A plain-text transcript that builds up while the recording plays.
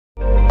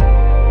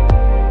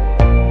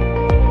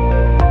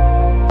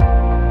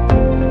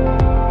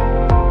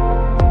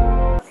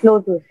Slow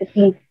juice,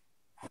 please.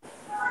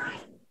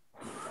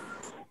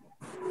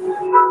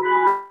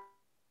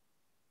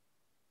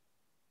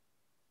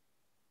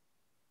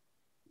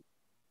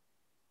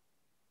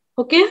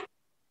 Okay,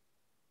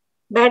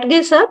 बैठ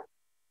गए सब?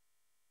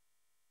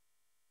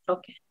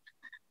 Okay.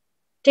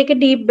 Take a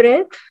deep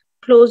breath.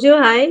 Close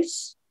your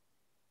eyes.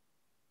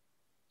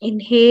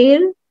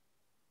 Inhale,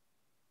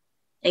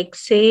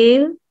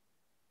 exhale,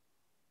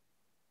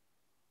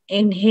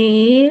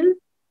 inhale,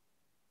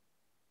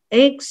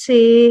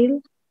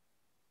 exhale,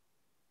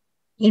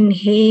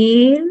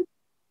 inhale,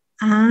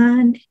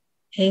 and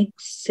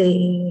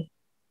exhale.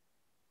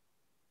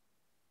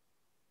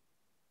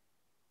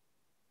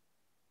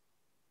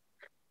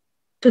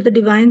 To the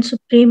Divine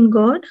Supreme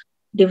God,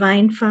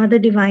 Divine Father,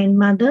 Divine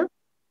Mother,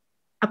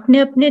 अपने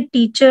अपने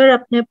teacher,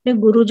 अपने अपने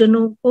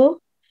गुरुजनों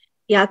को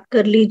याद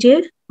कर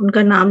लीजिए,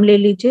 उनका नाम ले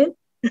लीजिए.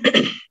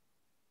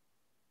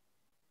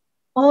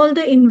 All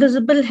the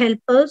invisible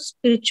helpers,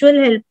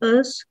 spiritual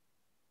helpers,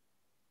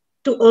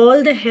 to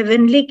all the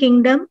heavenly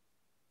kingdom,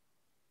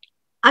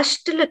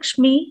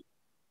 Ashtalakshmi,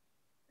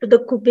 to the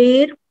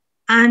Kuber,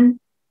 and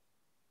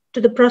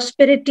to the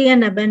prosperity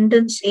and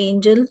abundance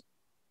angel,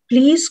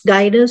 please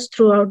guide us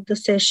throughout the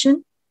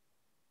session.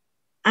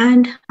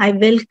 And I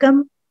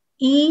welcome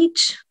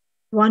each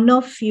one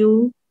of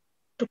you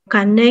to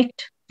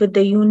connect with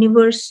the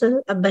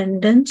universal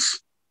abundance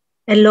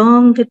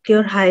along with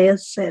your higher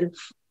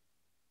self.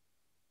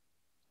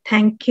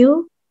 Thank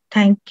you,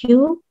 thank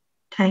you,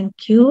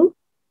 thank you.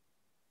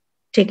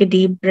 Take a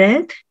deep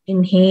breath.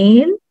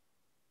 Inhale.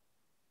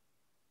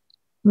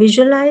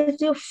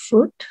 Visualize your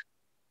foot.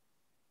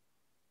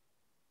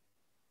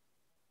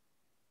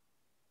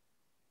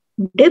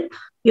 Dip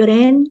your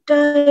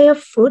entire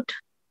foot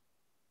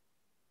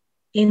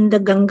in the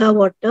Ganga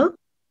water.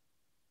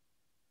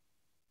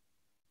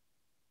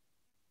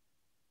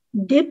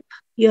 Dip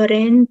your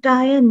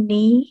entire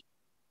knee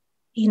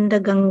in the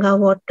Ganga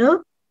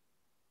water.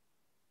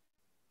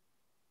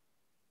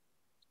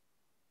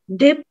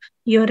 Dip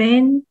your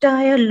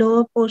entire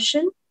lower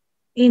portion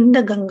in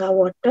the Ganga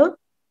water.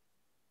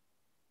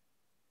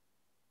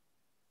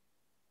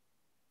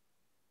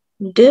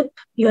 Dip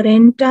your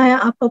entire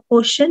upper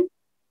portion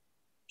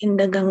in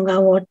the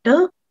Ganga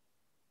water.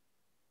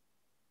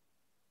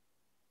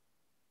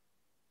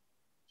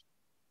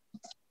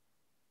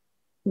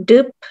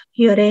 Dip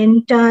your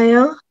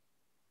entire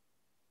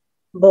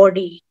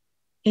body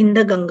in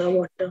the Ganga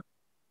water.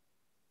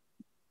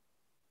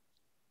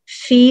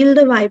 Feel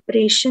the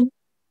vibration.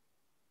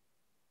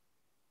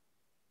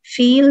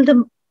 Feel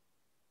the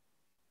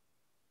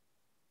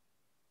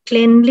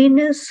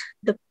cleanliness,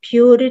 the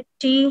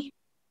purity.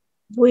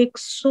 वो एक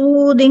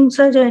soothing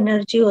सा जो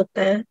energy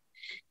होता है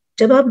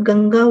जब आप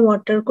Ganga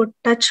water को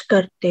touch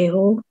करते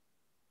हो,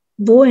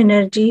 वो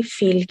एनर्जी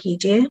फील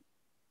कीजिए.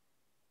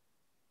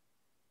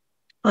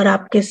 और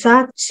आपके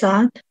साथ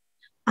साथ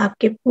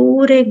आपके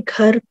पूरे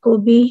घर को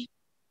भी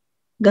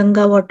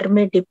गंगा वाटर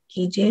में डिप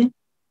कीजिए.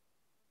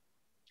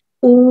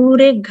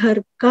 पूरे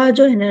घर का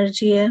जो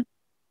एनर्जी है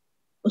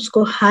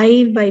उसको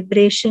हाई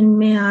वाइब्रेशन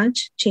में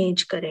आज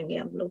चेंज करेंगे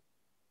हम लोग.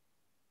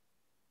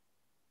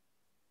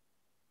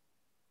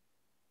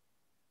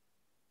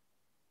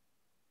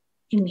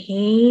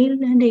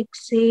 Inhale and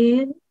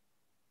exhale.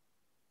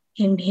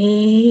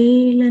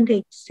 Inhale and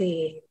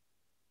exhale.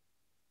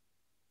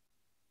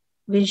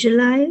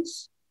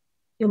 Visualize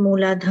your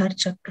Mooladhara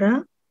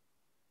chakra.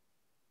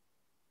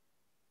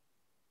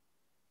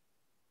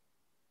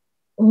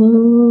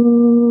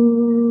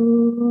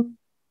 Om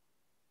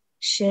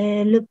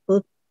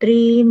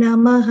Shailputri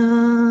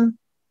Namaha.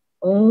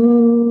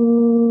 Om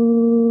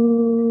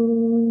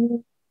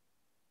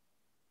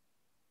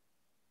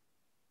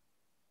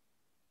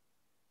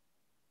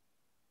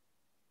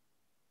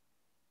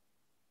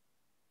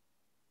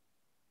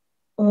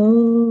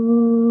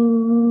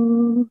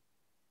Om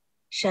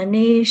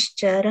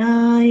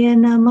Shaneshcharaya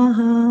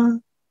Namaha.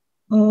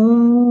 Om.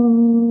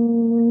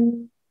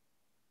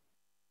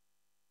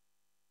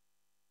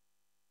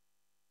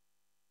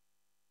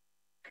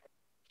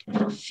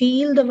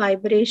 Feel the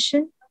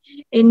vibration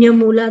in your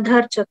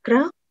Mooladhara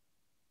chakra.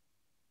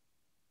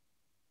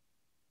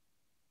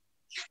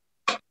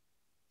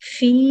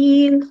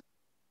 Feel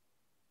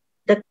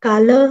the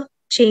color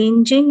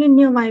changing in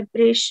your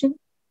vibration.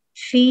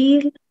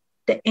 Feel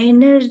the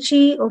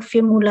energy of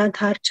your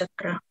Mooladhara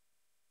chakra.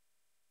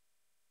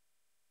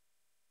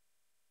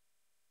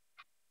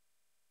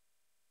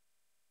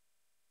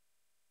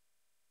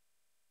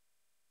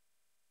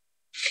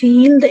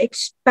 Feel the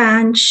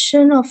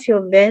expansion of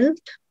your wealth.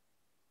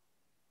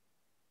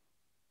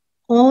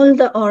 All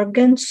the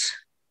organs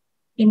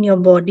in your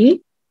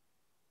body,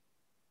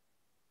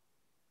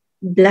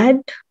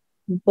 blood,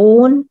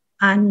 bone,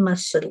 and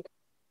muscle.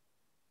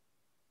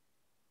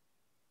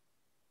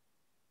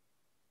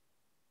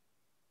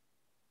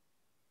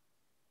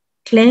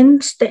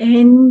 Cleanse the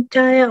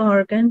entire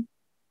organ.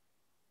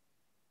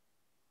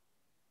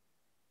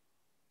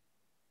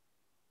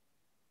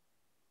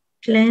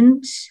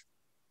 Cleanse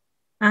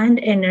and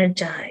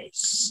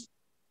energize.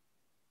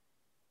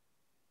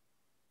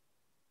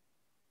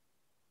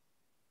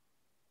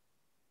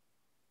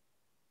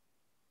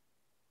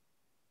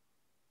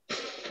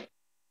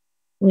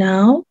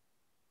 Now,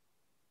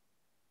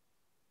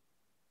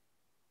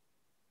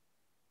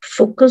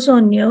 focus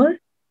on your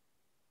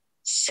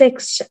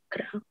sex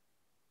chakra.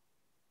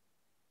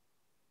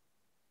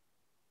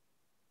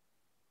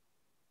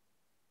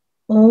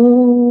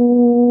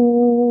 Om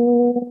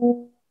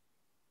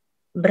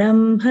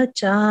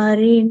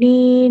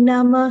Brahmacharine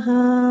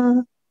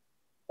Namaha.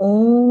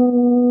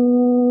 Om.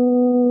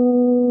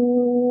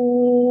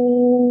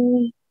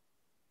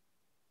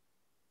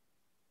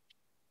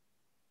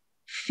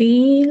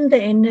 Feel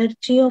the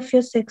energy of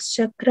your sex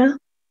chakra.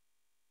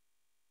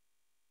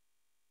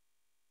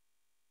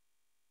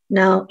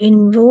 Now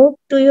invoke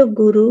to your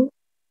Guru.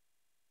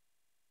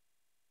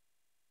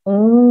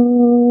 Om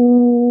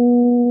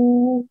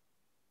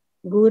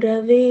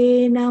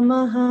Gurave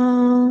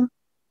Namaha.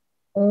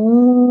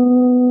 Om.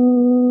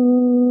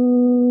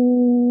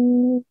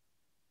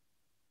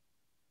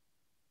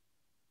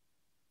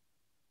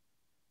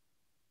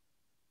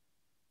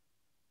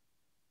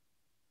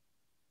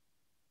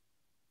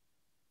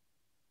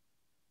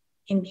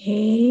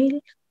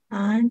 Inhale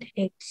and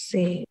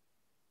exhale.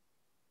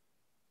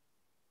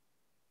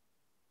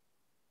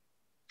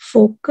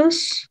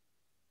 Focus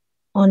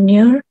on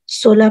your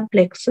solar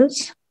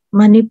plexus,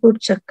 Manipur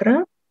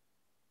chakra.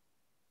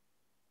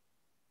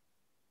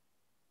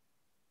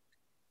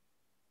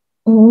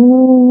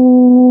 Om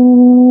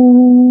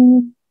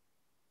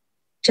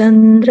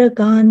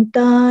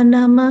Chandraganta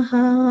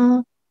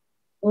Namaha.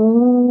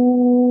 Om.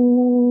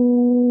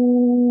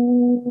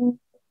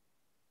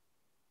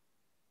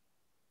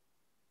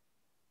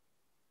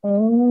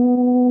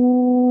 Om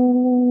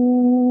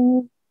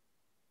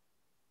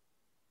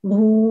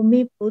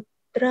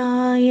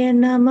Bhumiputraya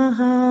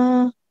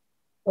Namaha.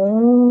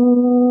 Om.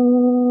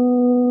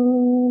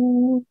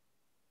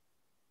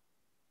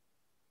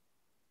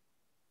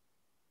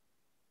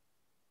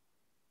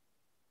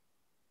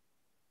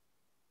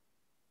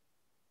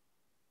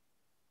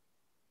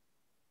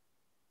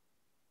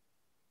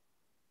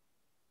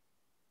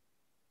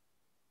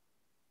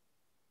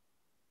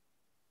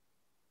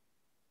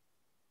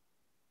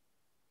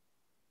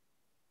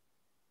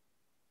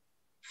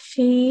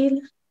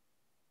 Feel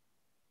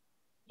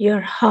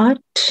your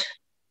heart.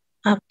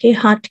 आपके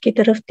heart की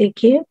तरफ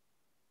देखिए,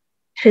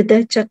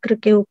 हृदय चक्र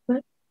के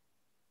ऊपर.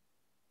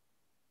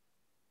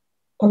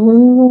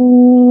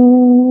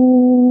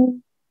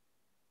 ओम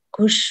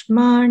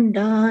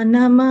कुष्मांडा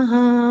नमः.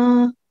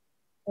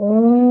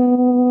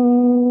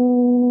 ओम.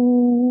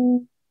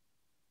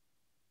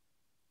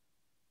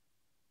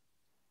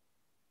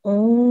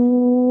 ओम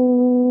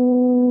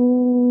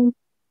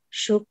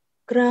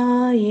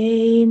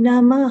शुक्राय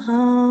नमः.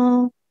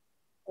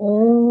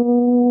 ओम.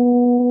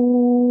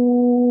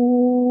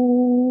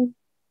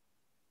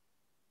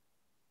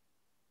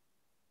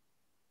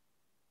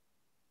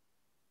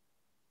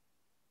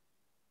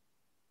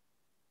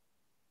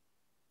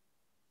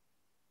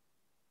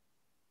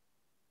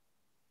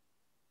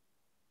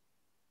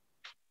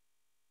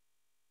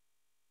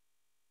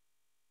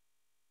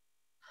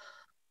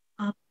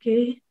 आपके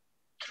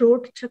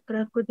थ्रोट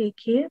चक्र को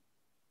देखिए.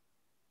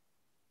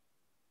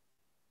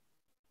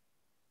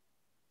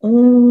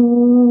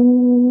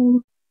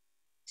 ओम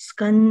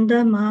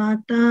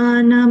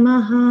स्कंदमाता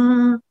नमः.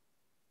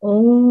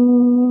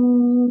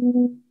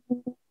 ओम.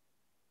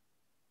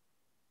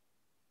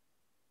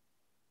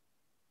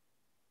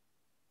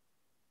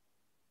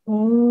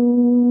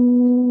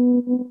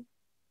 ओम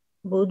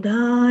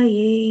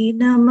बुधाय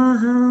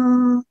नमः.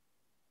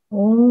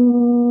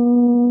 ओम.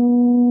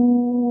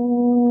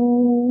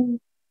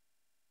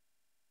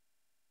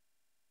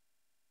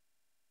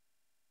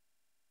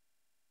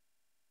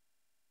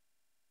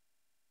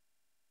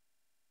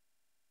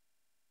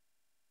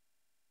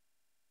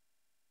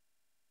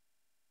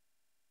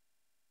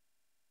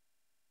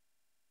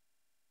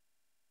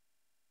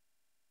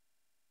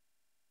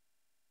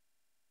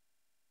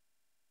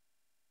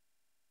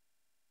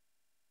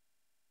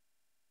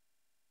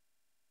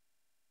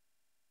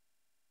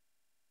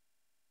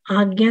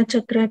 आज्ञा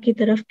चक्र की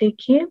तरफ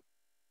देखिए.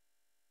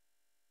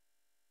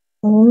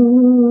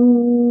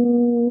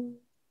 ओम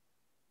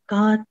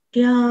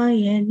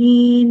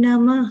कात्यायनी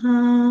नमः.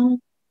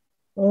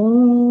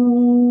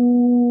 ओम.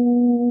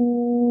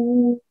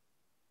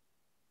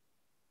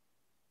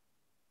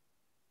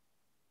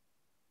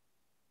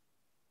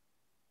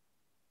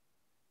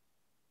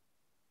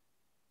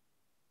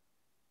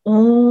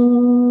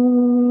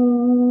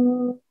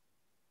 ओम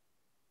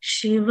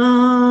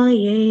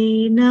शिवाय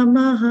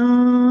नमः.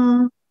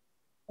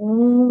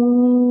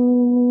 ओम.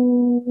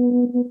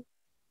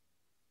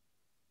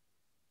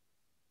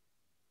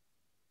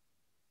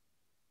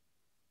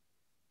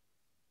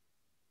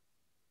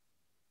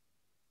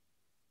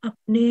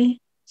 अपने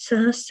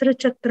सहस्त्र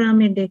चक्र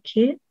में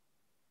देखिए.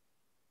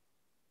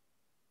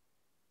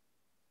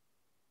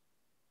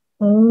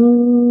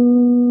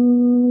 ओम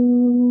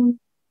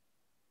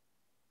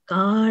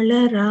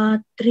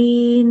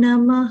कालरात्रि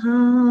नमः.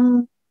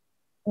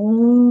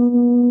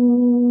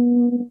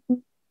 ओम.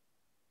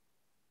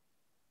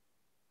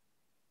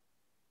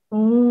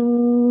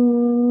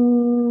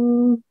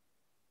 ओम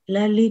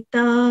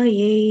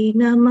Lalitaye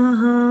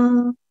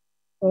Namaha.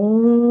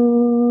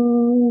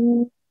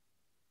 Om.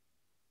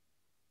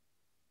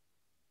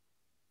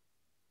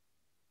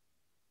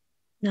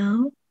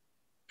 Now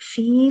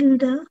feel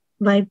the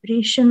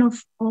vibration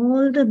of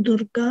all the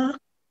Durga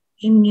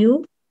in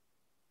you.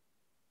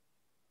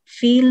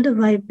 Feel the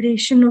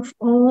vibration of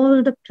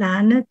all the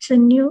planets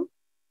in you.